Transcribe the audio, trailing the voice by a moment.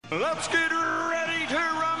Let's get ready to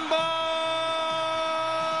rumble!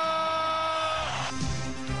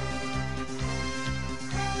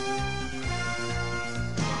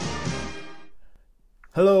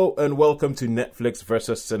 Hello and welcome to Netflix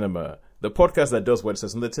versus Cinema, the podcast that does what it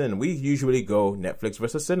says on the tin. We usually go Netflix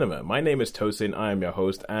versus Cinema. My name is Tosin, I am your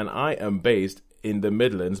host, and I am based in the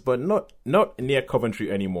Midlands, but not near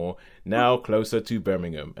Coventry anymore, now closer to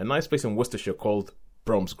Birmingham, a nice place in Worcestershire called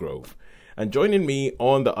Bromsgrove. And joining me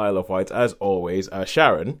on the Isle of Wight, as always, are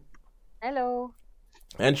Sharon. Hello.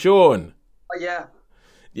 And Sean. Oh, yeah.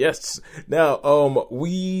 Yes. Now,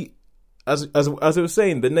 we... As I was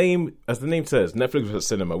saying, the name says, Netflix versus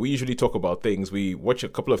Cinema. We usually talk about things. We watch a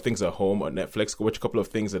couple of things at home on Netflix, watch a couple of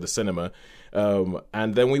things at the cinema,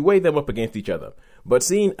 and then we weigh them up against each other. But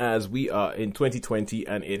seeing as we are in 2020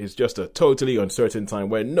 and it is just a totally uncertain time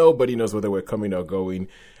where nobody knows whether we're coming or going,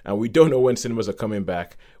 and we don't know when cinemas are coming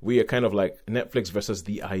back, we are kind of like Netflix versus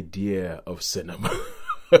the idea of cinema.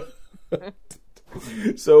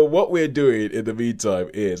 So what we're doing in the meantime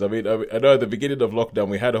is, I know at the beginning of lockdown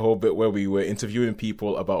we had a whole bit where we were interviewing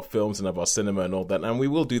people about films and about cinema and all that, and we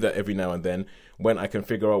will do that every now and then when I can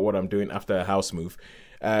figure out what I'm doing after a house move.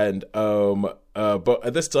 And but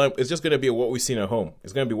at this time it's just going to be what we've seen at home.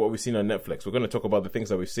 It's going to be what we've seen on Netflix. We're going to talk about the things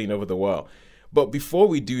that we've seen over the while. But before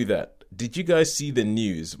we do that, did you guys see the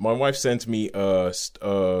news? My wife sent me a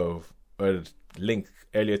link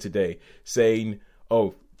earlier today saying,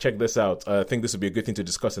 "Oh, check this out. I think this would be a good thing to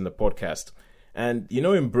discuss in the podcast." And you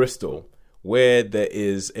know, in Bristol, where there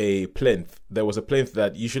is a plinth, there was a plinth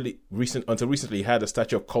that until recently had a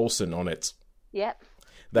statue of Coulson on it. Yep.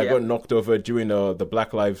 That got knocked over during the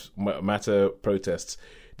Black Lives Matter protests.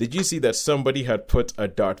 Did you see that somebody had put a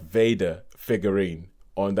Darth Vader figurine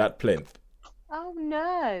on that plinth? Oh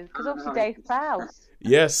no, because obviously Dave Prowse.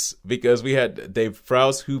 Yes, because we had Dave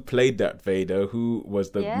Prowse, who played Darth Vader, who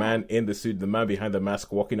was the man in the suit, the man behind the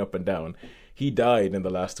mask walking up and down. He died in the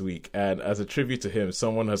last week, and as a tribute to him,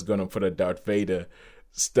 someone has gone and put a Darth Vader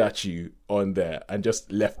statue on there and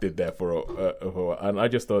just left it there for a while. And I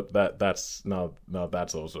just thought that's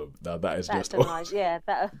awesome. That is That's just nice. Yeah,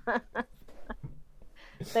 that.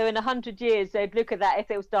 So in 100 years, they'd look at that. If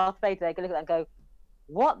it was Darth Vader, they'd look at that and go,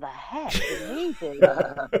 "What the heck did he do?"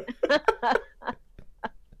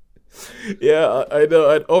 Yeah, I know.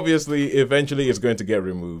 And obviously, eventually, it's going to get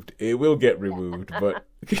removed. It will get removed, but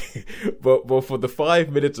but for the 5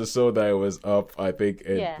 minutes or so that it was up, I think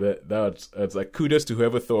that's like kudos to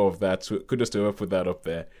whoever thought of that. Kudos to whoever put that up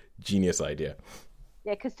there. Genius idea.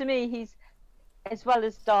 Yeah, because to me, he's, as well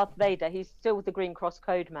as Darth Vader, he's still the Green Cross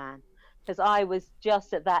Code man. Because I was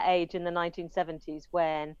just at that age in the 1970s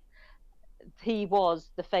when he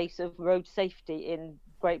was the face of road safety in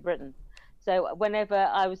Great Britain. So whenever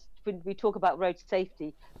when we talk about road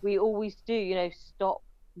safety, we always do, stop,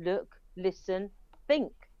 look, listen,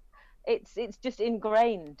 think. It's just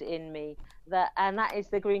ingrained in me and that is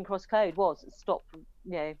the Green Cross Code was stop,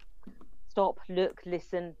 look,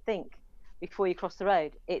 listen, think before you cross the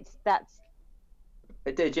road. It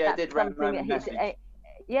did remember the message.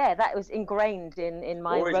 That was ingrained in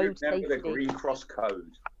my Always road remember safety. the Green Cross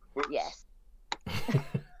Code. Whoops. Yes.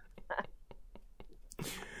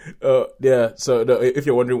 So if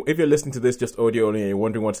you're listening to this just audio only and you're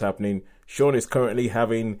wondering what's happening, Sean is currently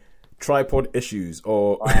having tripod issues,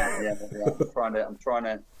 or I'm trying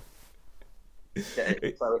to get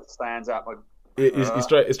it so it stands up. He's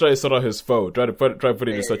trying to sort out his phone, try to put it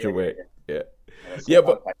in such a way.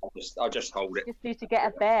 But I'll just hold it. Just need to get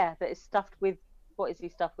a bear that is stuffed with, what is he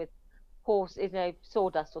stuffed with? Horse,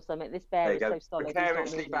 sawdust or something. This bear is so solid.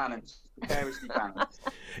 Precariously balanced.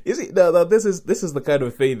 Is it? No, this is the kind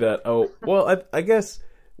of thing that. I guess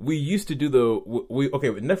we used to do with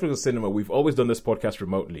Netflix Cinema. We've always done this podcast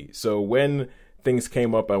remotely. So when things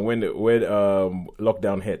came up and when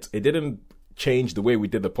lockdown hit, it didn't change the way we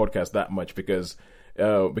did the podcast that much because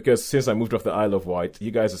since I moved off the Isle of Wight,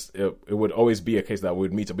 you guys, it would always be a case that we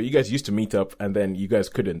would meet up. But you guys used to meet up, and then you guys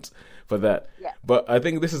couldn't for that. Yeah. But I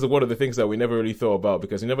think this is one of the things that we never really thought about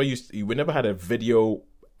because we never had a video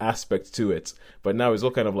aspect to it. But now it's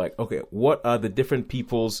all kind of like, okay, what are the different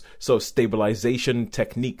people's stabilization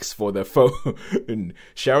techniques for their phone? And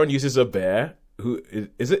Sharon uses a bear. Who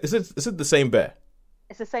is it? Is it the same bear?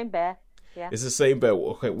 It's the same bear. Yeah. It's the same bear.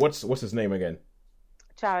 Okay, what's his name again?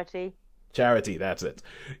 Charity, that's it.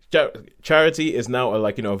 Charity is now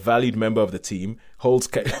a valued member of the team. Holds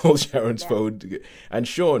Sharon's phone, and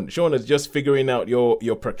Sean is just figuring out your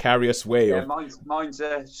precarious way of. Mine's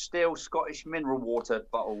a steel Scottish mineral water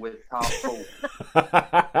bottle with half full.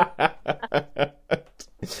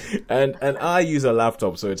 and I use a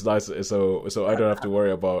laptop, so it's nice. So I don't have to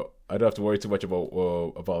worry too much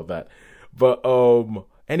about that. But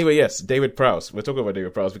anyway, yes, David Prowse. We're talking about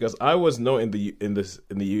David Prowse because I was known in the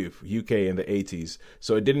UK in the 80s,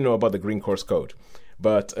 so I didn't know about the Green Course Code.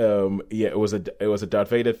 But yeah, it was a Darth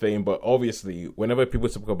Vader thing. But obviously, whenever people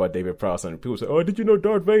talk about David Prowse and people say, "Oh, did you know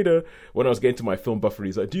Darth Vader?" When I was getting to my film buffer,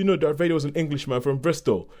 he's like, "Do you know Darth Vader was an Englishman from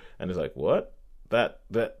Bristol?" And it's like, "What? That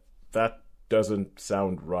doesn't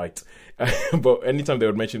sound right." But anytime they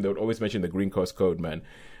would always mention the Green Course Code, man.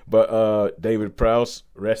 But David Prowse,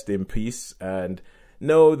 rest in peace, and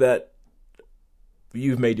know that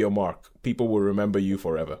you've made your mark. People will remember you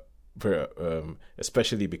forever.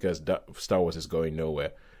 Especially because Star Wars is going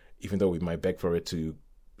nowhere. Even though we might beg for it to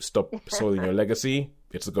stop soiling your legacy,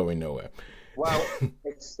 it's going nowhere. Well,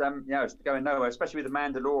 it's it's going nowhere, especially with the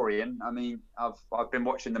Mandalorian. I mean, I've been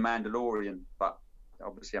watching the Mandalorian, but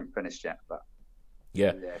obviously I haven't finished yet. But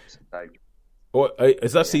yeah. So,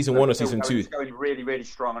 is that season 1 or season 2? It's going really, really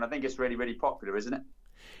strong, and I think it's really, really popular, isn't it?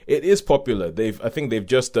 It is popular. They're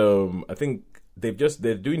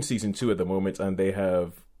doing season 2 at the moment, and they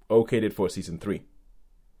have okayed it for season 3.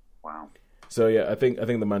 Wow. So yeah, I think the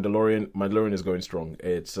Mandalorian is going strong.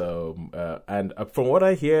 It's and from what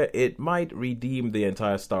I hear, it might redeem the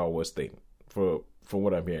entire Star Wars thing. From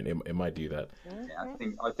what I'm hearing, it might do that. Yeah,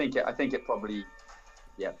 I think it probably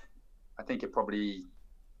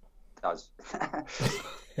does.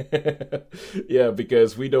 Yeah,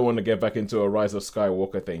 because we don't want to get back into a Rise of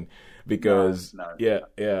Skywalker thing. Because no. Yeah,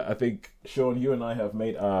 I think Sean, you and I have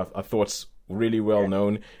made our thoughts really well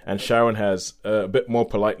known, and Sharon has a bit more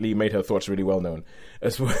politely made her thoughts really well known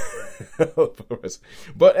as well.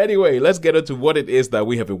 But anyway, let's get into what it is that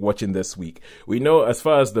we have been watching this week. We know as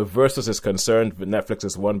far as the Versus is concerned, Netflix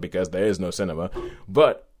has won because there is no cinema,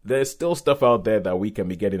 but there's still stuff out there that we can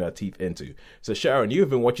be getting our teeth into. So Sharon, you've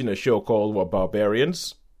been watching a show called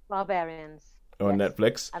Barbarians on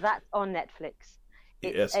Netflix. That's on Netflix.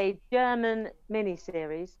 It's a German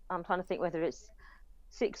miniseries. I'm trying to think whether it's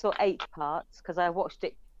 6 or 8 parts because I watched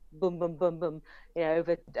it boom,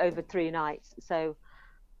 over 3 nights. So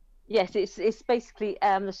yes, it's basically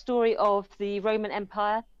the story of the Roman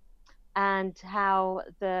Empire and how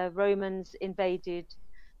the Romans invaded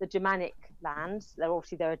the Germanic lands.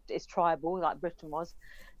 It's tribal like Britain was,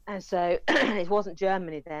 and so it wasn't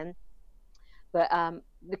Germany then, but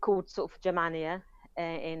they're called sort of Germania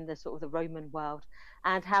in the sort of the Roman world,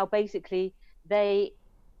 and how basically they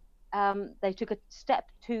took a step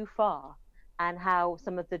too far, and how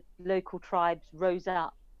some of the local tribes rose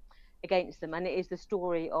up against them. And it is the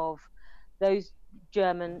story of those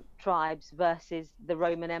German tribes versus the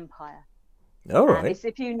Roman Empire. All right. And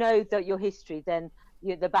if you know your history, then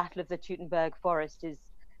the Battle of the Teutoburg Forest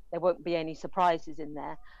there won't be any surprises in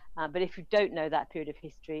there. But if you don't know that period of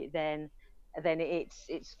history, then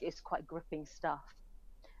it's quite gripping stuff,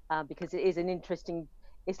 because it is an interesting.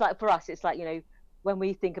 It's like for us, it's like when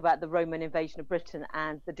we think about the Roman invasion of Britain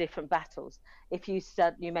and the different battles, if you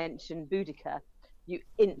mention Boudica, you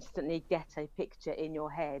instantly get a picture in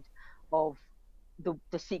your head of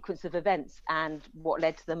the sequence of events and what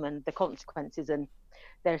led to them and the consequences. And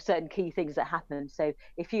there are certain key things that happen. So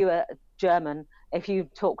if you were German, if you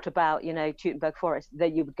talked about, Teutoburg Forest,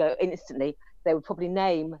 then you would go instantly. They would probably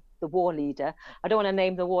name the war leader. I don't want to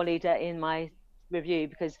name the war leader in my review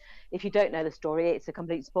because if you don't know the story, it's a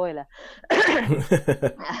complete spoiler. But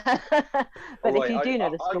if you do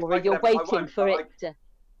know the story, you're waiting for it to.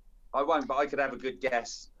 I won't, but I could have a good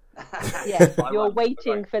guess. Yeah, you're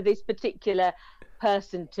waiting for this particular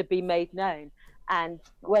person to be made known, and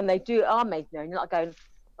when they are made known, you're not going,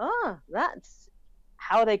 "Oh, that's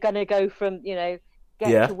how they're going to go from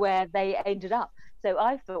get to where they ended up." So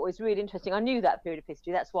I thought it was really interesting. I knew that period of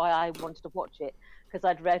history. That's why I wanted to watch it, because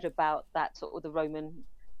I'd read about that sort of the Roman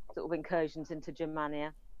sort of incursions into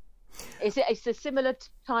Germania. It's a similar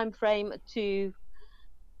time frame to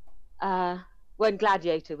when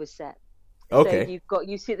Gladiator was set. Okay. So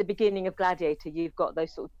you see at the beginning of Gladiator, you've got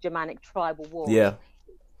those sort of Germanic tribal wars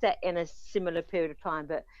set in a similar period of time.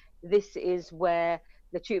 But this is where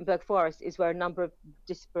the Teutoburg Forest is where a number of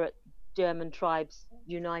disparate German tribes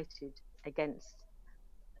united against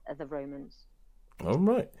the Romans. All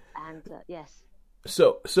right. And yes.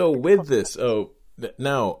 So with this,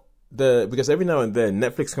 now because every now and then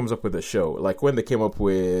Netflix comes up with a show, like when they came up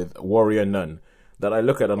with Warrior Nun, that I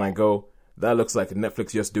look at and I go, that looks like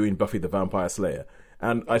Netflix just doing Buffy the Vampire Slayer.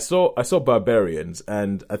 And I saw Barbarians,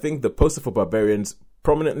 and I think the poster for Barbarians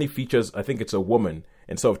prominently features, I think it's a woman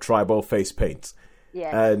in sort of tribal face paint.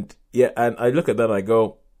 Yeah. And I look at that and I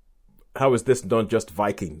go, how is this not just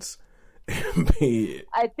Vikings?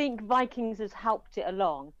 I think Vikings has helped it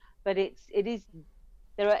along, but it is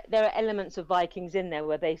there are elements of Vikings in there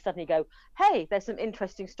where they suddenly go, hey, there's some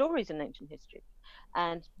interesting stories in ancient history,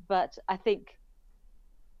 but I think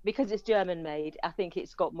because it's German made, I think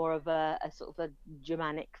it's got more of a sort of a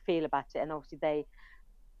Germanic feel about it, and obviously they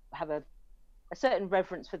have a certain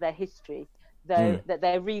reverence for their history, though, that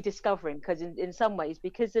they're rediscovering, because in some ways,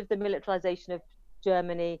 because of the militarization of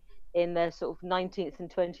Germany in the sort of 19th and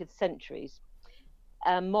 20th centuries,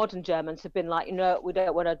 modern Germans have been like, no, we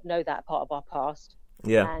don't want to know that part of our past.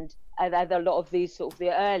 Yeah. And a lot of these sort of the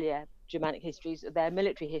earlier Germanic histories, their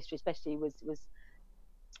military history especially,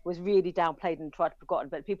 was really downplayed and tried to forgotten.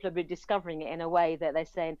 But people are rediscovering it in a way that they're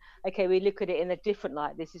saying, okay, we look at it in a different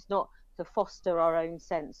light. This is not to foster our own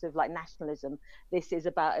sense of like nationalism. This is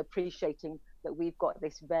about appreciating that we've got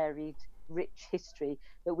this varied, rich history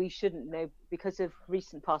that we shouldn't know, because of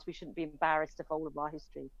recent past, we shouldn't be embarrassed of all of our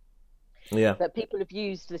history. Yeah. But people have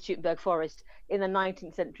used the Schutenberg Forest in the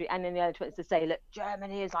 19th century and in the early 20th to say, look,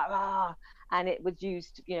 Germany is like, and it was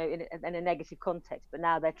used, in a negative context. But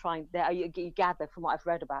now they're trying, you gather from what I've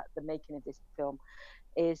read about the making of this film,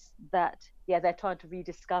 is that, they're trying to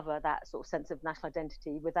rediscover that sort of sense of national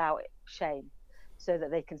identity without shame, so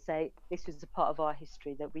that they can say, this is a part of our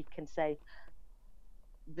history, that we can say,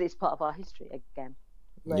 this part of our history again.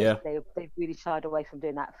 Yeah. They've really shied away from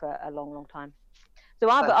doing that for a long, long time. So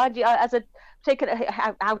as a take it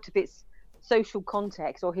out of its social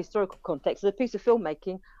context or historical context, as a piece of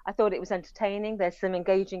filmmaking, I thought it was entertaining. There's some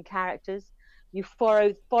engaging characters. You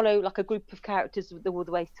follow like a group of characters all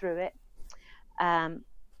the way through it,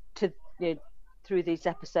 through these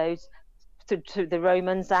episodes, to the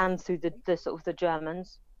Romans and through the sort of the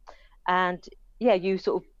Germans, and you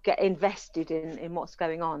sort of get invested in what's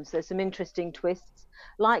going on. So there's some interesting twists.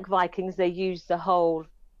 Like Vikings, they use the whole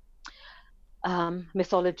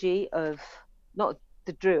mythology of not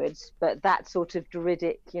the Druids, but that sort of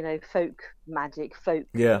Druidic, folk magic, folk.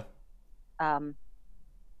 Yeah. I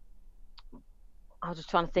was just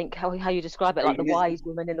trying to think how you describe it, like the wise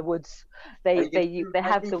woman in the woods. They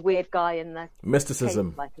have the weird guy in the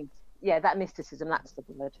mysticism. Yeah, that mysticism. That's the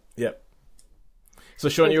word. Yeah. So,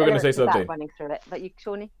 Sean, you were going to say something. Running through it, but you,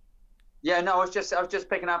 Shawnee? Yeah, no, I was just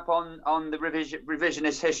picking up on the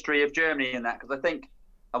revisionist history of Germany and that, because I think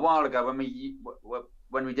a while ago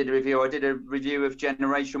when we did a review, I did a review of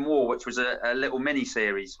Generation War, which was a little mini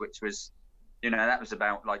series, which was, that was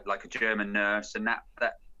about like a German nurse and that.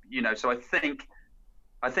 So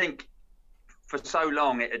I think for so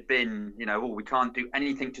long it had been, we can't do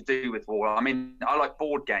anything to do with war. I mean, I like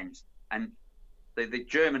board games, and the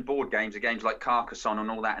German board games are games like Carcassonne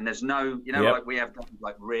and all that, and there's no, like we have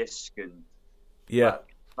like Risk and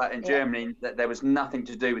but in Germany there was nothing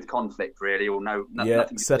to do with conflict really, or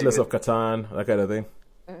nothing to Settlers do of Catan, that kind of thing.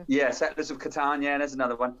 Yeah, Settlers of Catan, there's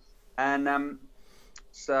another one. And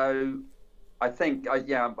so I think I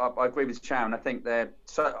agree with Sharon. I think I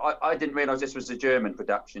didn't realise this was a German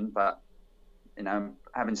production, but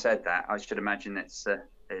having said that, I should imagine it's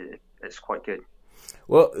quite good.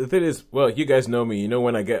 Well, the thing is, you guys know me.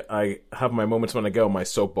 When I have my moments when I get on my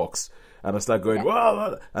soapbox and I start going,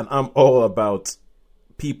 and I'm all about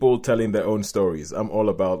people telling their own stories. I'm all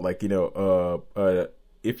about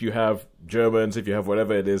if you have Germans, if you have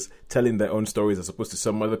whatever it is, telling their own stories as opposed to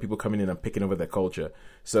some other people coming in and picking over their culture.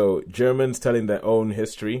 So Germans telling their own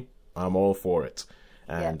history, I'm all for it.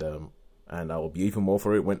 And I will be even more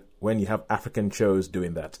for it when you have African shows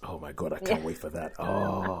doing that. Oh my God, I can't wait for that.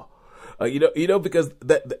 Oh. Because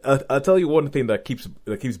I'll tell you one thing that keeps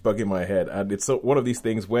bugging my head, and it's one of these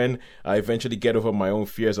things when I eventually get over my own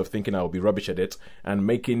fears of thinking I'll be rubbish at it and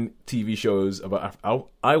making TV shows about.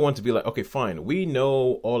 I want to be like, okay, fine, we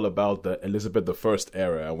know all about the Elizabeth I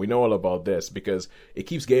era, and we know all about this because it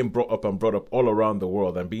keeps getting brought up all around the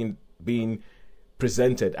world and being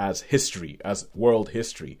presented as history, as world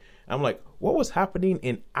history. I'm like, what was happening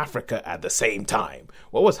in Africa at the same time?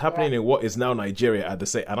 What was happening in what is now Nigeria at the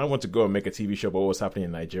same? And I want to go and make a TV show about what was happening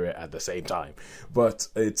in Nigeria at the same time. But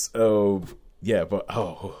it's that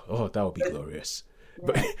would be glorious.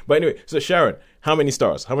 Yeah. But anyway, so Sharon, how many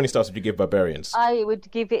stars? How many stars would you give Barbarians? I would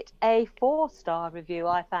give it a 4-star review.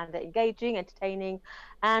 I found it engaging, entertaining,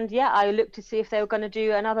 and I looked to see if they were going to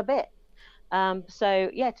do another bit. To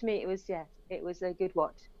me it was a good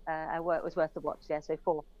watch. It was worth the watch. So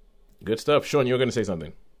 4. Good stuff. Sean, you were going to say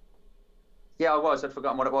something. Yeah, I was. I'd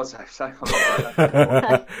forgotten what it was. So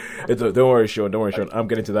don't worry, Sean. I'm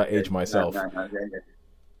getting to that age myself.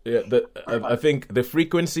 No, I think the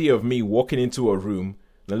frequency of me walking into a room,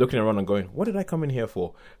 and looking around and going, "What did I come in here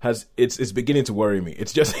for?" It's beginning to worry me.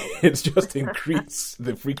 It's just increased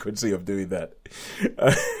the frequency of doing that.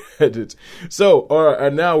 So,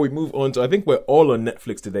 and now we move on to, I think we're all on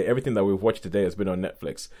Netflix today. Everything that we've watched today has been on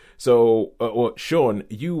Netflix. So, Sean,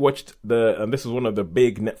 you watched and this is one of the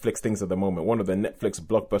big Netflix things at the moment, one of the Netflix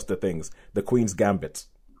blockbuster things, The Queen's Gambit.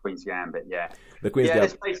 Queen's Gambit, yeah. The Queen's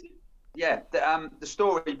Gambit. The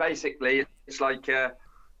story basically, it's like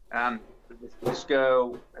this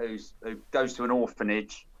girl who goes to an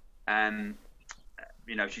orphanage, and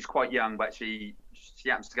she's quite young, but she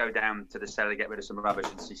happens to go down to the cellar to get rid of some rubbish,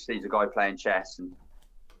 and she sees a guy playing chess, and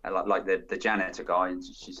like the janitor guy, and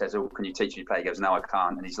she says, "Oh, can you teach me to play?" He goes, "No, I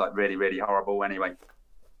can't," and he's like really, really horrible. Anyway,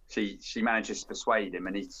 she manages to persuade him,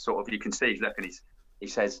 and he's sort of, you can see he's looking. He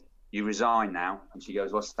says, "You resign now," and she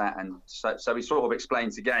goes, "What's that?" And so he sort of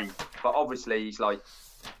explains the game, but obviously he's like,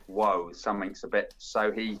 "Whoa, something's a bit."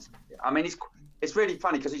 So it's really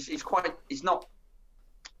funny because he's not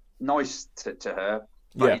nice to her,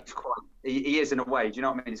 but he is in a way. Do you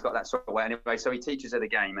know what I mean? He's got that sort of way anyway. So he teaches her the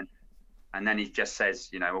game, and then he just says,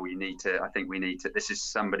 I think we need to. This is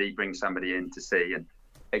somebody, bring somebody in to see, and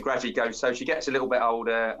it gradually goes. So she gets a little bit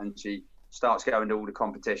older, and she starts going to all the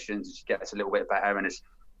competitions, and she gets a little bit better, and it's.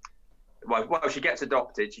 Well, she gets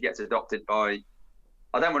adopted. She gets adopted by.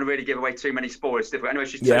 I don't want to really give away too many spoilers. Anyway,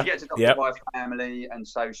 she gets adopted by a family, and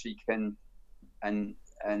so she can, and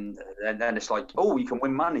then it's like, oh, you can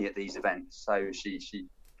win money at these events. So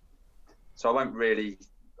so I won't really.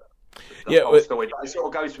 The whole story, but it sort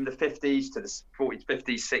of goes from the 50s to the 40s,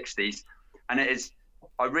 50s, 60s, and it is.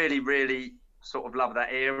 I really, really sort of love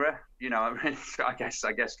that era. I guess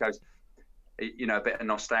goes, a bit of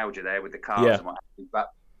nostalgia there with the cars and what have you,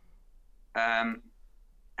 but.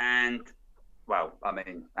 And well, I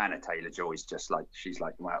mean, Anna Taylor-Joy's just like, she's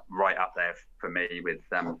like, well, right up there for me with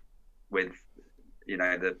some of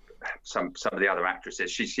the other actresses.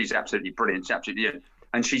 She's absolutely brilliant. She's absolutely,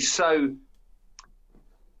 and she's so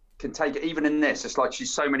can take it. Even in this, it's like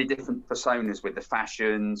she's so many different personas with the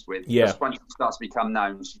fashions. Just once she starts to become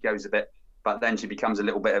known, she goes a bit, but then she becomes a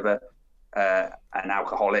little bit of an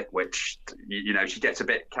alcoholic, which she gets a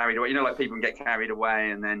bit carried away. Like people can get carried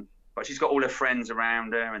away, and then. But she's got all her friends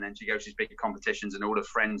around her, and then she goes to these big competitions, and all her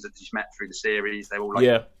friends that she's met through the series, they're all like,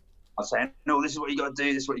 I'm saying, no, this is what you got to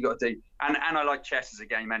do, this is what you got to do. And I like chess as a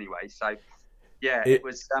game anyway. So, it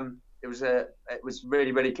was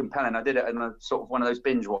really, really compelling. I did it in a sort of one of those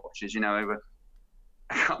binge watches, over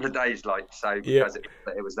a couple of days, because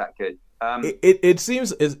it was that good. It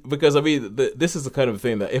seems because, I mean, this is the kind of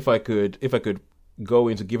thing that if I could go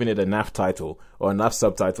into giving it a NAF title or a NAF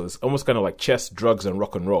subtitle, it's almost kind of like chess, drugs, and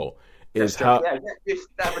rock and roll. Is how you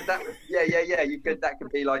could, that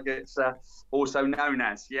could be like it's also known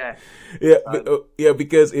as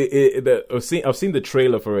because I've seen the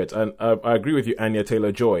trailer for it, and I agree with you, Anya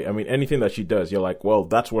Taylor-Joy. I mean, anything that she does, you're like, well,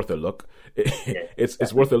 that's worth a look.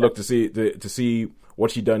 It's worth a look to see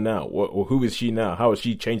what she done now, or who is she now, how has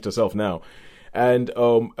she changed herself now. And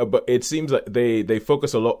but it seems like they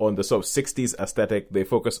focus a lot on the sort of 60s aesthetic. They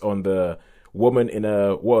focus on the woman in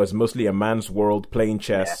was mostly a man's world playing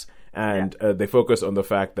chess, and they focus on the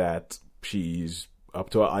fact that she's up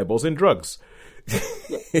to her eyeballs in drugs.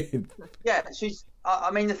 She's.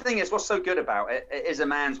 I mean, the thing is, what's so good about it? It is a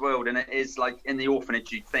man's world, and it is like in the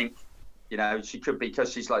orphanage. You'd think, she could be,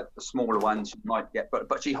 because she's like the smaller one. She might get,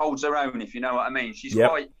 but she holds her own, if you know what I mean. She's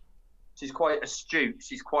quite astute.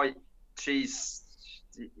 She's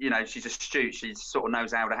astute. She sort of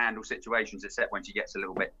knows how to handle situations, except when she gets a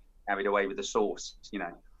little bit carried away with the sauce,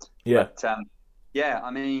 But,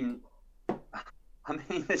 I mean,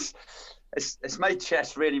 it's made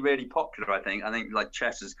chess really, really popular. I think like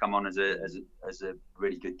chess has come on as a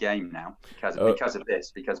really good game now because of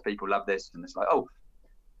this, because people love this, and it's like,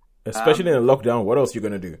 especially in a lockdown. What else are you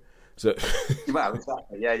gonna do? So well,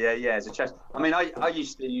 exactly. Yeah. As a chess, I mean, I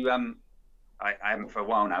used to. I haven't for a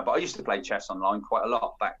while now, but I used to play chess online quite a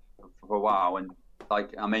lot back for a while. And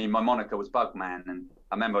my moniker was Bugman. And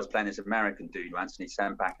I remember I was playing this American dude once, and he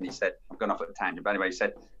sent back and he said, I'm going off at a tangent, but anyway, he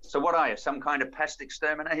said, so what are you, some kind of pest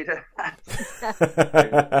exterminator?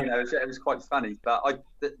 It was quite funny. But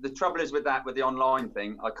the trouble is with the online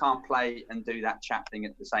thing, I can't play and do that chat thing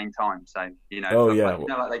at the same time. So,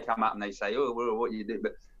 like they come up and they say, oh, well, what do you do?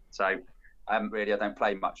 But so I don't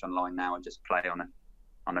play much online now. I just play on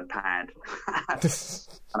a pad.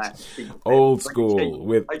 Old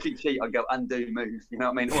school. I can cheat. I go undo move. You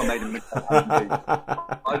know what I mean? I made a mistake.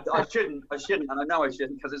 I shouldn't, and I know I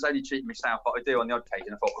shouldn't, because it's only cheating myself. But I do on the odd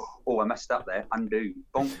occasion. I thought, I messed up there. Undo.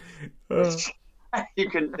 Bonk. You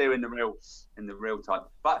couldn't do in the real time.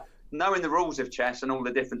 But knowing the rules of chess and all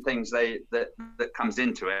the different things that comes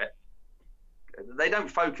into it, they don't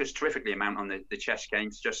focus terrifically amount on the chess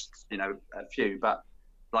games, just a few, but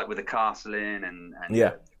like with the castling and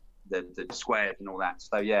the squares and all that.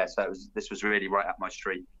 So this was really right up my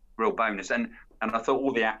street, real bonus. And I thought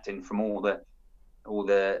all the acting from all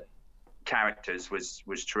the characters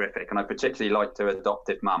was terrific, and I particularly liked her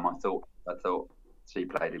adoptive mum. I thought she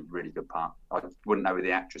played a really good part. I wouldn't know who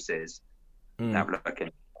the actress is. Now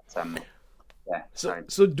looking.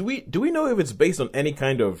 So do we know if it's based on any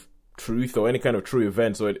kind of truth or any kind of true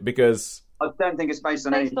events, or because I don't think it's based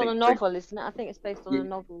on anything. Based on a novel, isn't it? I think it's based on a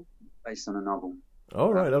novel. Based on a novel.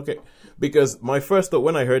 All right, okay. Because my first thought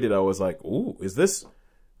when I heard it, I was like, "Ooh, is this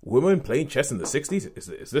women playing chess in the '60s?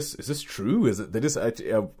 Is this true? Is it? Did this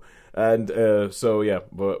actually?" So yeah,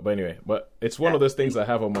 but anyway, but it's one of those things I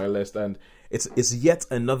have on my list, and it's yet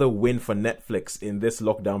another win for Netflix in this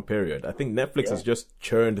lockdown period. I think Netflix has just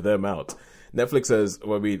churned them out. Netflix has,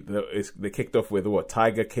 they kicked off with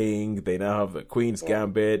Tiger King. They now have the Queen's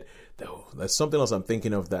Gambit. There's something else I'm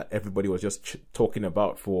thinking of that everybody was just talking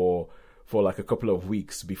about for like a couple of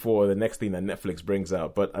weeks before the next thing that Netflix brings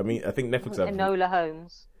out. But I mean, I think Netflix have Enola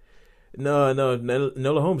Holmes. No,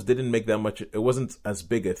 Enola Holmes didn't make that much. It wasn't as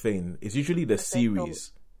big a thing. It's usually the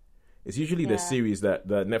series. It's usually the series that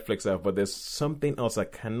Netflix have, but there's something else I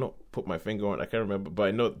cannot put my finger on. I can't remember, but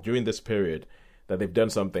I know during this period that they've done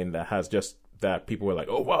something that has just that people were like,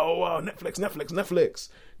 oh, wow, Netflix.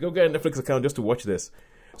 Go get a Netflix account just to watch this.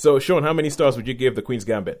 So, Sean, how many stars would you give The Queen's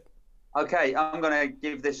Gambit? Okay, I'm going to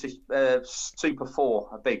give this a super 4,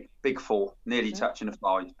 a big 4, nearly touching a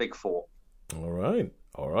 5, big 4. All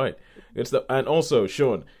right. Good stuff. And also,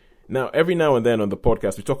 Sean, now, every now and then on the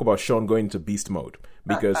podcast, we talk about Sean going into beast mode.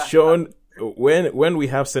 Because Sean, when we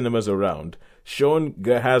have cinemas around, Sean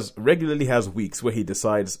regularly has weeks where he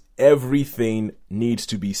decides everything needs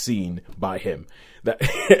to be seen by him. That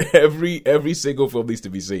every single film needs to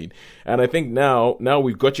be seen. And I think now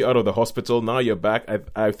we've got you out of the hospital. Now you're back.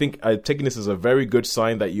 I think I'm taking this as a very good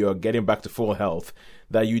sign that you are getting back to full health.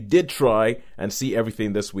 That you did try and see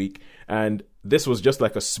everything this week. And this was just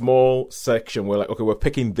like a small section where, like, okay, we're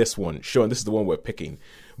picking this one. Sean, this is the one we're picking.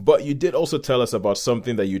 But you did also tell us about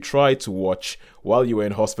something that you tried to watch while you were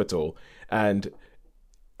in hospital. And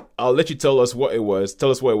I'll let you tell us what it was.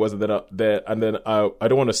 Tell us what it was, and then I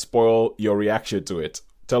don't want to spoil your reaction to it.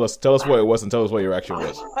 Tell us what it was, and tell us what your reaction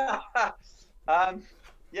was. It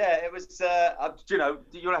was.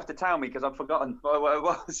 You'll have to tell me because I've forgotten what it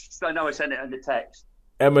was. I know I sent it under text.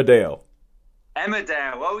 Emmerdale.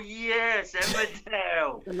 Oh yes,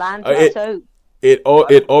 Emmerdale. The land of soap. It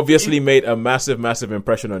obviously made a massive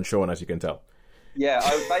impression on Sean, as you can tell. Yeah,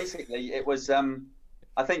 basically it was.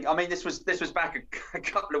 This was back a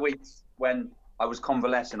couple of weeks when I was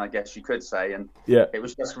convalescent, I guess you could say, and it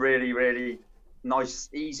was just really, really nice,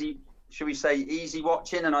 easy. Should we say easy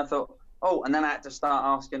watching? And I thought, and then I had to start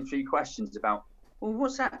asking a few questions about, well,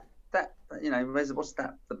 what's that? What's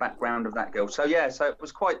that? The background of that girl. So it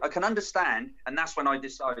was quite. I can understand, and that's when I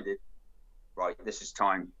decided, right, this is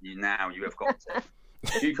time. You have got to.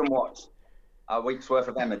 If you can watch a week's worth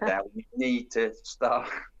of Emmerdale, you need to start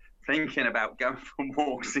thinking about going for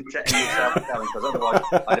walks and getting yourself going, because otherwise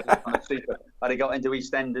I'd have got into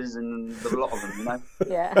EastEnders and a lot of them,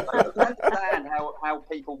 Yeah. I don't understand how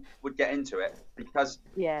people would get into it, because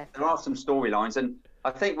there are some storylines, and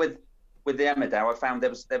I think with the Emmerdale, I found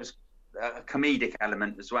there was a comedic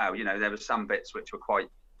element as well. There were some bits which were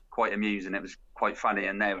quite amusing. It was quite funny,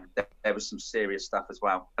 and there was some serious stuff as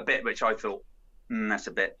well. A bit which I thought, that's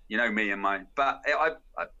a bit, me and mine. But I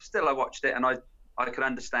watched it, and I could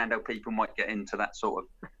understand how people might get into that sort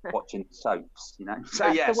of watching soaps,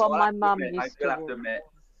 So that's the one my mum used to. I still have to admit,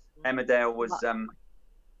 Emmerdale was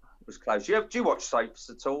close. Do you watch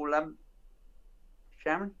soaps at all,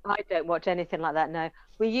 Sharon? I don't watch anything like that. No,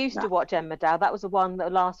 we used to watch Emmerdale. That was the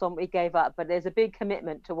last one we gave up. But there's a big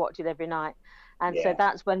commitment to watch it every night, and so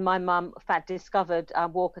that's when my mum, discovered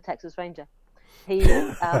Walker Texas Ranger. He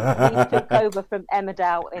took over from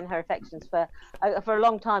Emmerdale in her affections for a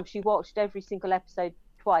long time. She watched every single episode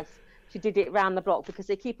twice. She did it round the block because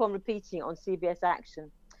they keep on repeating it on CBS Action.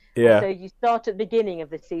 Yeah. So you start at the beginning of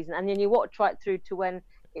the season and then you watch right through to when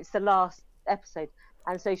it's the last episode.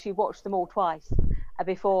 And so she watched them all twice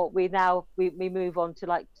before we move on to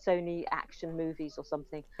like Sony action movies or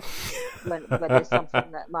something when there's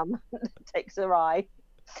something that Mum takes her eye.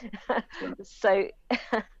 So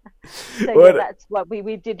that's what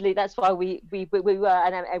we did. That's why we were,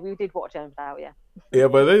 and we did watch Emmerdale. Yeah,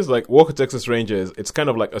 but there's like Walker Texas Rangers. It's kind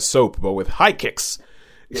of like a soap, but with high kicks.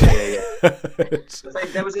 Yeah.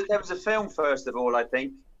 There was a film first of all, I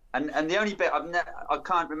think, And the only bit I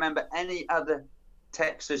can't remember any other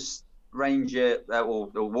Texas Ranger or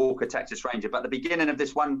Walker Texas Ranger, but the beginning of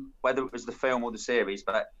this one, whether it was the film or the series,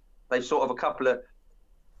 but they sort of a couple of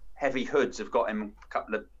heavy hoods have got him, a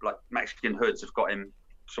couple of like Mexican hoods have got him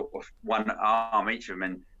sort of one arm each of them,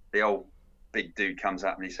 and the old big dude comes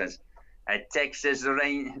up and he says, a Texas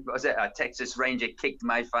Ranger kicked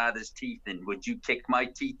my father's teeth in. Would you kick my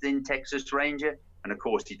teeth in, Texas Ranger? And of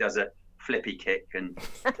course he does a flippy kick and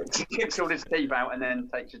kicks all his teeth out and then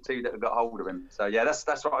takes the two that have got hold of him. So yeah, that's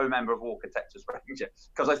what I remember of Walker Texas Ranger,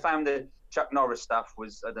 because I found the Chuck Norris stuff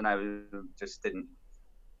was, I don't know, just didn't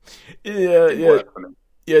work for me.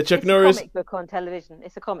 Yeah, Chuck Norris. It's a comic book on television.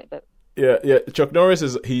 It's a comic book. Yeah. Chuck Norris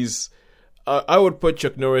I would put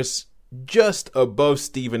Chuck Norris just above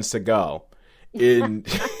Steven Seagal in.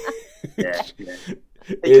 yeah.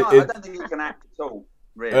 I don't think he can act at all.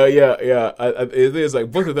 Really. It is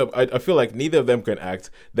like both of them. I feel like neither of them can act.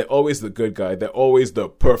 They're always the good guy. They're always the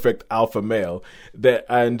perfect alpha male.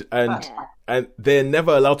 And they're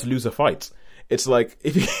never allowed to lose a fight. It's like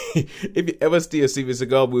if you ever see a Steven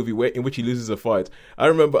Seagal movie in which he loses a fight. I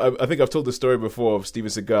remember, I think I've told the story before of Steven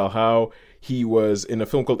Seagal, how he was in a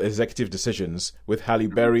film called Executive Decisions with Halle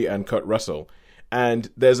Berry and Kurt Russell, and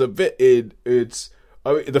there's a bit the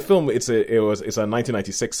film. It's a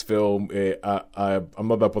 1996 film. I'm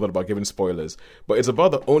not that bothered about giving spoilers, but it's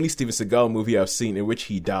about the only Steven Seagal movie I've seen in which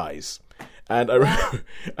he dies. And I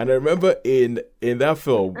remember in that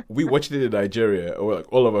film, we watched it in Nigeria, or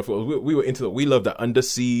like all of our films. We were into it. We loved that Under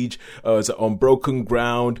Siege, On Broken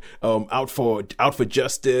Ground, Out for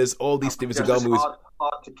Justice, all these Steven Seagal movies.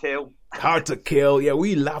 Hard to Kill. Yeah,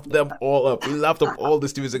 we laughed them all up. We laughed up all the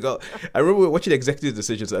Steven Seagal. I remember we were watching Executive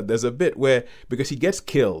Decisions, and there's a bit where, because he gets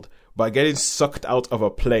killed by getting sucked out of a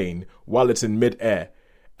plane while it's in midair,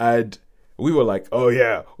 and we were like, oh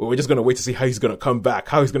yeah, well, we're just going to wait to see how he's going to come back,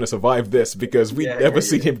 how he's going to survive this, because we'd never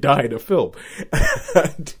seen him die in a film.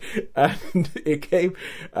 and it came,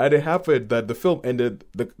 and it happened that the film ended,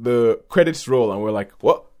 the credits roll, and we're like,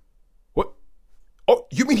 what? Oh,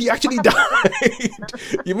 you mean he actually died?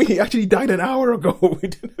 You mean he actually died an hour ago?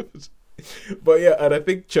 But yeah, and I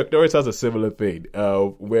think Chuck Norris has a similar thing,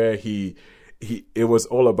 where it was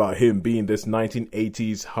all about him being this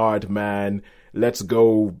 1980s hard man. Let's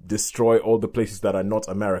go destroy all the places that are not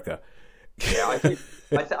America. Yeah, I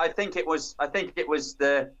think it was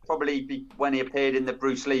probably when he appeared in the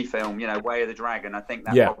Bruce Lee film, Way of the Dragon. I think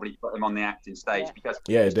that probably put him on the acting stage because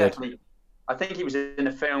it did. I think he was in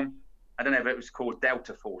a film. I don't know if it was called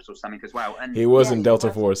Delta Force or something as well. And he was in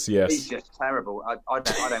Delta Force. Yes, he's just terrible. I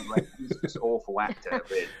don't rate. He's just an awful actor.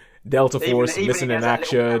 Really. Delta Force, Missing in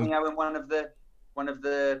Action. In one of the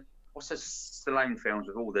what's the Stallone films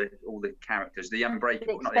with all the characters, the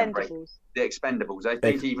Unbreakable, not the Unbreakable, the Expendables. I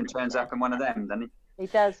think he even turns up in one of them, doesn't he? He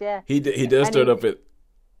does, yeah. He does turn up with.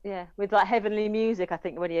 Yeah, with like heavenly music, I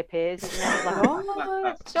think, when he appears. It's like,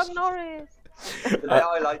 oh, it's Chuck Norris.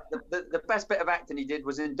 I like the best bit of acting he did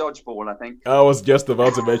was in Dodgeball, I think. I was just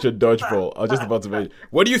about to mention Dodgeball.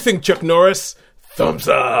 What do you think, Chuck Norris? Thumbs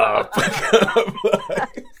up.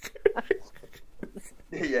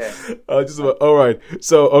 Yeah. All right.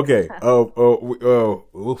 So okay.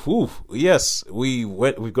 Yes,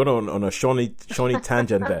 we've gone on a Shawnee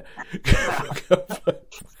tangent there.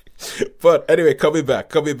 But anyway, coming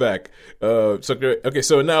back. So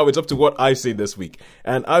now it's up to what I've seen this week,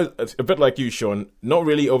 and a bit like you, Sean. Not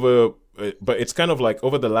really over, but it's kind of like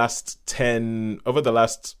over the last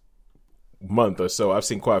month or so, I've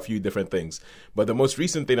seen quite a few different things. But the most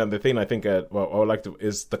recent thing, and the thing I think I would like to,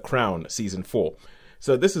 is The Crown season 4.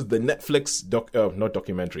 So this is the Netflix not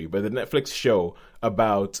documentary, but the Netflix show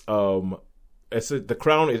about The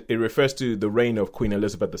Crown. It refers to the reign of Queen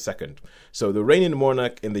Elizabeth II. So the reigning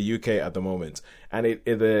monarch in the UK at the moment, and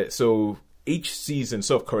so each season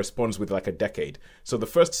sort of corresponds with like a decade. So the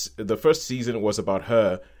first season was about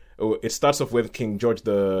her. It starts off with King George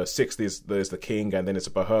VI is the king, and then it's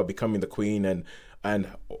about her becoming the queen and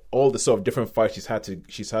all the sort of different fights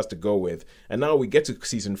she has to go with. And now we get to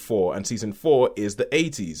season 4, and season 4 is the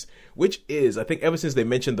 80s, which is, I think, ever since they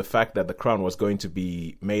mentioned the fact that The Crown was going to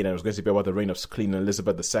be made and it was going to be about the reign of Queen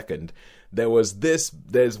Elizabeth II,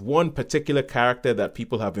 there's one particular character that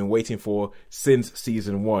people have been waiting for since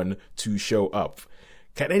season 1 to show up.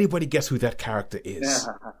 Can anybody guess who that character is?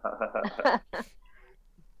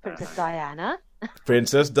 Princess Diana.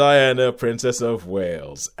 Princess Diana, Princess of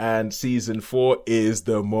Wales. And season 4 is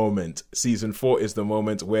the moment. Season 4 is the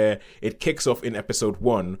moment where it kicks off in episode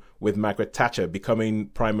 1 with Margaret Thatcher becoming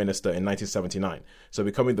Prime Minister in 1979. So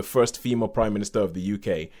becoming the first female Prime Minister of the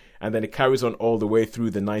UK. And then it carries on all the way through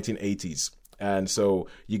the 1980s. And so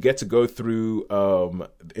you get to go through,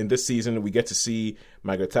 in this season, we get to see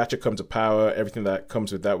Margaret Thatcher come to power, everything that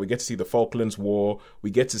comes with that. We get to see the Falklands War.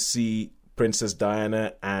 We get to see Princess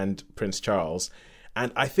Diana and Prince Charles.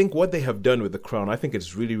 And I think what they have done with The Crown, I think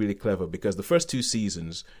it's really, really clever, because the first 2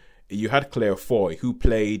 seasons, you had Claire Foy, who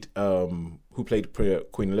played Queen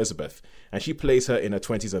Elizabeth, and she plays her in her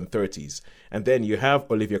 20s and 30s. And then you have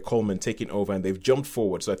Olivia Colman taking over, and they've jumped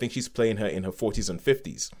forward. So I think she's playing her in her 40s and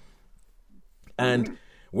 50s. And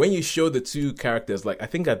when you show the 2 characters, like, I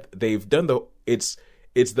think that they've done the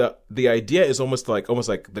idea is almost like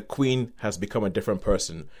the Queen has become a different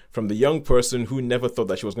person, from the young person who never thought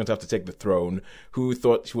that she was going to have to take the throne, who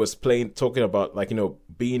thought she was talking about, like,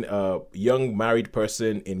 being a young married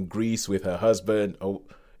person in Greece with her husband. Oh,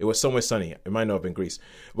 it was somewhere sunny. It might not have been Greece,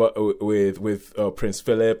 but with Prince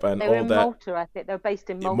Philip and they all were in that. Malta, I think. They were based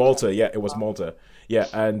in Malta. Malta, yeah, it was Malta. Yeah,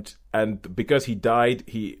 and because he died,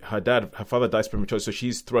 her father dies prematurely, so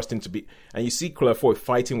she's thrust into and you see Claire Foy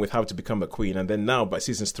fighting with how to become a queen. And then now, by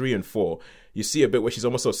seasons 3 and 4, you see a bit where she's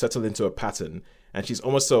almost sort of settled into a pattern, and she's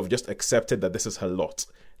almost sort of just accepted that this is her lot.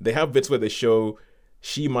 They have bits where they show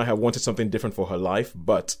she might have wanted something different for her life,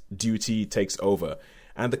 but duty takes over.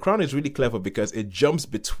 And The Crown is really clever because it jumps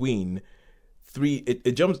between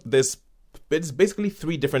there's basically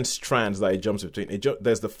 3 different strands that it jumps between.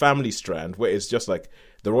 There's the family strand, where it's just like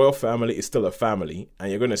the royal family is still a family, and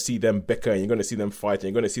you're going to see them bicker, and you're going to see them fight, and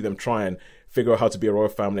you're going to see them try and figure out how to be a royal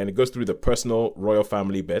family. And it goes through the personal royal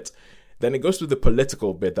family bit. Then it goes through the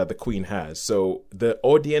political bit that the Queen has. So the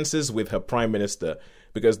audiences with her prime minister,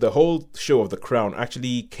 because the whole show of The Crown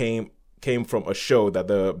actually came from a show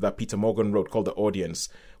that Peter Morgan wrote called The Audience,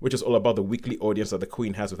 which is all about the weekly audience that the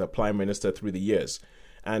Queen has with her prime minister through the years.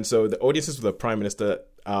 And so the audiences with the prime minister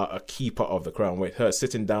are a key part of The Crown, with her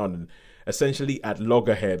sitting down and essentially at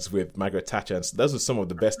loggerheads with Margaret Thatcher. And so those are some of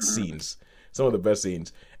the best scenes.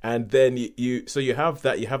 And then you have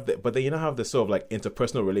that, but then you now have the sort of like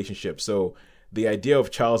interpersonal relationship. So the idea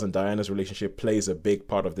of Charles and Diana's relationship plays a big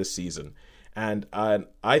part of this season. And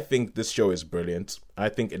I think this show is brilliant. I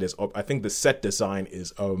think it is. I think the set design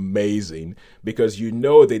is amazing, because they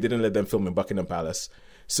didn't let them film in Buckingham Palace.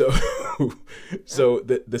 So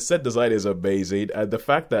the set design is amazing, and the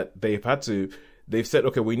fact that they've said,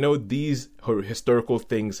 okay, we know these historical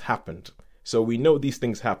things happened, so we know these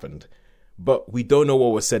things happened, but we don't know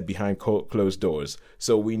what was said behind closed doors.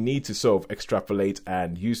 So we need to sort of extrapolate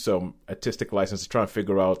and use some artistic license to try and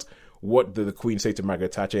figure out what did the Queen say to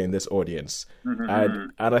Margaret Thatcher in this audience.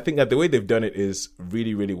 And I think that the way they've done it is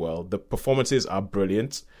really, really well. The performances are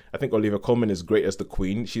brilliant. I think Olivia Colman is great as the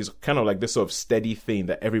Queen. She's kind of like this sort of steady thing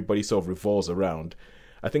that everybody sort of revolves around.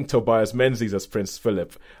 I think Tobias Menzies as Prince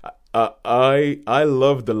Philip. I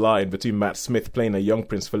love the line between Matt Smith playing a young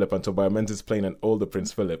Prince Philip and Tobias Menzies playing an older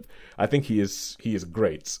Prince Philip. I think he is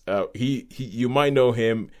great. You might know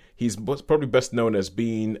him. He's probably best known as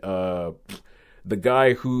being the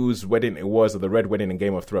guy whose wedding it was at the Red Wedding in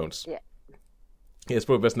Game of Thrones. Yeah, he's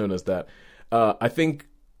probably best known as that. I think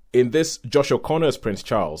in this, Josh O'Connor as Prince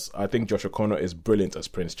Charles. I think Josh O'Connor is brilliant as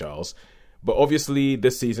Prince Charles. But obviously,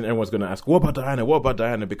 this season, everyone's going to ask, what about Diana? What about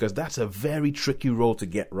Diana? Because that's a very tricky role to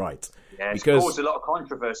get right. Yeah, it's caused a lot of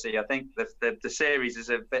controversy. I think the series is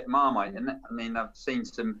a bit Marmite, isn't it? I mean, I've seen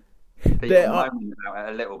some people moaning about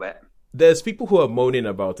it a little bit. There's people who are moaning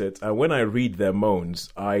about it, and when I read their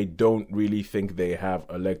moans, I don't really think they have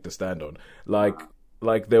a leg to stand on. Like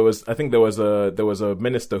there was a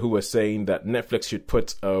minister who was saying that Netflix should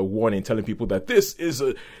put a warning telling people that this is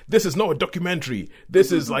not a documentary.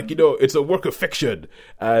 This is it's a work of fiction.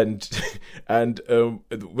 And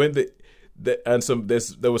when there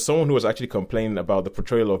was someone who was actually complaining about the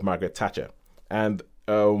portrayal of Margaret Thatcher, and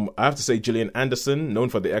I have to say Gillian Anderson, known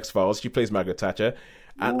for the X-Files, she plays Margaret Thatcher.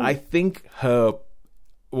 And I think her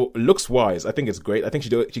looks-wise, I think it's great. I think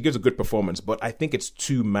she gives a good performance, but I think it's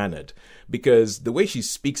too mannered, because the way she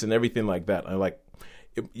speaks and everything like that, I like.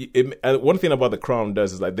 One thing about The Crown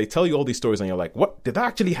does is like they tell you all these stories, and you're like, "What did that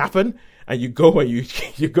actually happen?" And you go and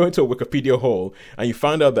you go into a Wikipedia hole, and you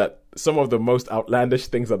find out that some of the most outlandish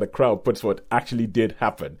things that The Crown puts forward actually did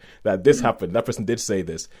happen. That this happened. That person did say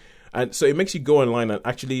this. And so it makes you go online and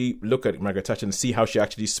actually look at Margaret Thatcher and see how she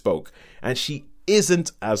actually spoke. And she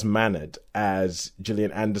isn't as mannered as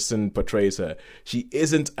Gillian Anderson portrays her. She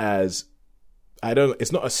isn't as,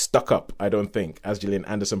 it's not as stuck up, I don't think, as Gillian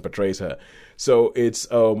Anderson portrays her. So it's,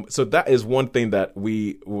 so that is one thing that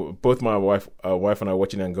both my wife and I are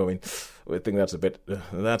watching and going, I think that's a bit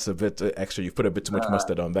extra. You've put a bit too much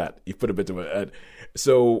mustard on that. You've put a bit too much.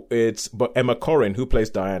 So but Emma Corrin, who plays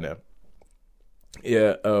Diana,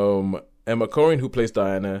 Emma Corrin, who plays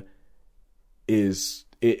Diana, is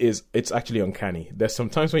it's actually uncanny. There's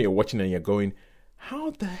sometimes when you're watching and you're going,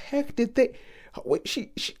 how the heck did they? Wait,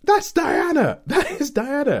 she that's Diana. That is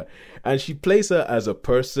Diana, and she plays her as a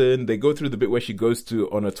person. They go through the bit where she goes they go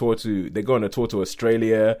on a tour to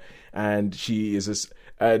Australia, and she is this.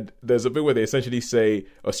 And there's a bit where they essentially say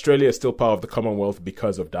Australia is still part of the Commonwealth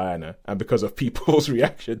because of Diana and because of people's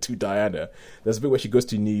reaction to Diana. There's a bit where she goes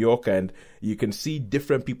to New York and you can see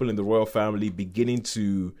different people in the royal family begin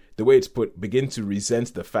to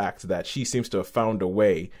resent the fact that she seems to have found a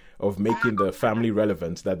way of making the family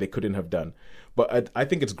relevant that they couldn't have done. But I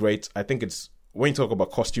think it's great. I think it's, when you talk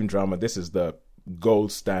about costume drama, this is the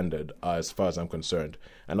gold standard as far as I'm concerned.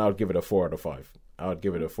 And I would give it a 4 out of 5.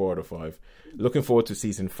 Looking forward to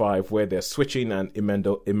season 5, where they're switching and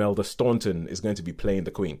Imelda Staunton is going to be playing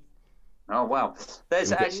the Queen. Oh wow!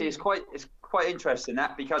 There's actually it's quite interesting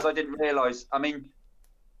that, because I didn't realise. I mean,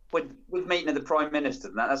 with meeting of the Prime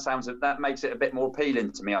Minister, that makes it a bit more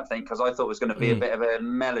appealing to me. I think, because I thought it was going to be a bit of a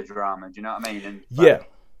melodrama. Do you know what I mean? And yeah,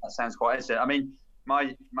 that sounds quite interesting. I mean,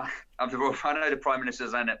 I know the Prime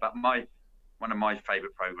Minister's in it, but one of my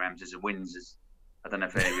favourite programmes is The Windsors. I don't know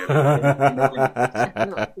if you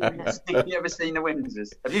ever seen The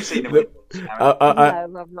Windsors? Have you seen The Windsors? No,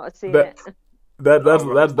 I've not seen it. That's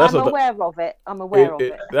I'm aware of it.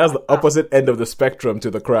 That's the opposite end of the spectrum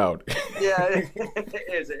to the crowd. Yeah,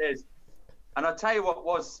 it is. And I'll tell you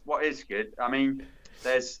what is good. I mean,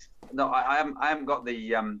 I haven't got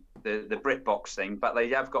the BritBox thing, but they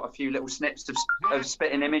have got a few little snips of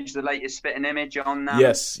Spitting Image, the latest Spitting Image on.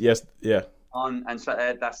 Yes, yeah. And so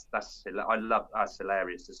that's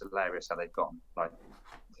hilarious. It's hilarious how they've gone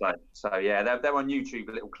so yeah, they're on YouTube,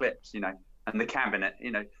 little clips, and the cabinet,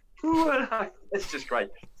 it's just great.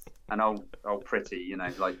 And old Pretty,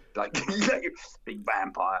 like big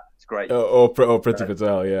vampire, it's great. Pretty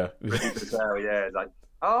Patel, yeah. Pretty Patel, yeah, like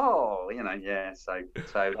yeah. So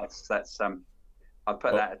that's I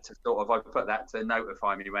put that to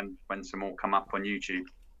notify me when some more come up on YouTube.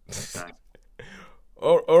 So.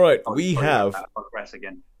 All right, we have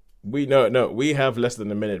less than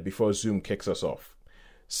a minute before Zoom kicks us off.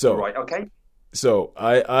 So right, okay. So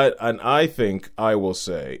I think I will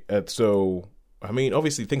say I mean,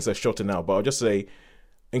 obviously things are shorter now, but I'll just say,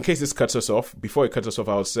 in case this cuts us off, before it cuts us off,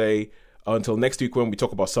 I'll say until next week when we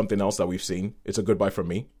talk about something else that we've seen. It's a goodbye from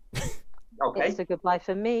me. Okay. It's a goodbye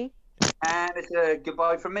from me. And it's a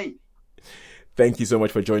goodbye from me. Thank you so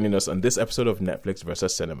much for joining us on this episode of Netflix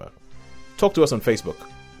versus Cinema. Talk to us on Facebook.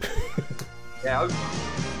 Yeah.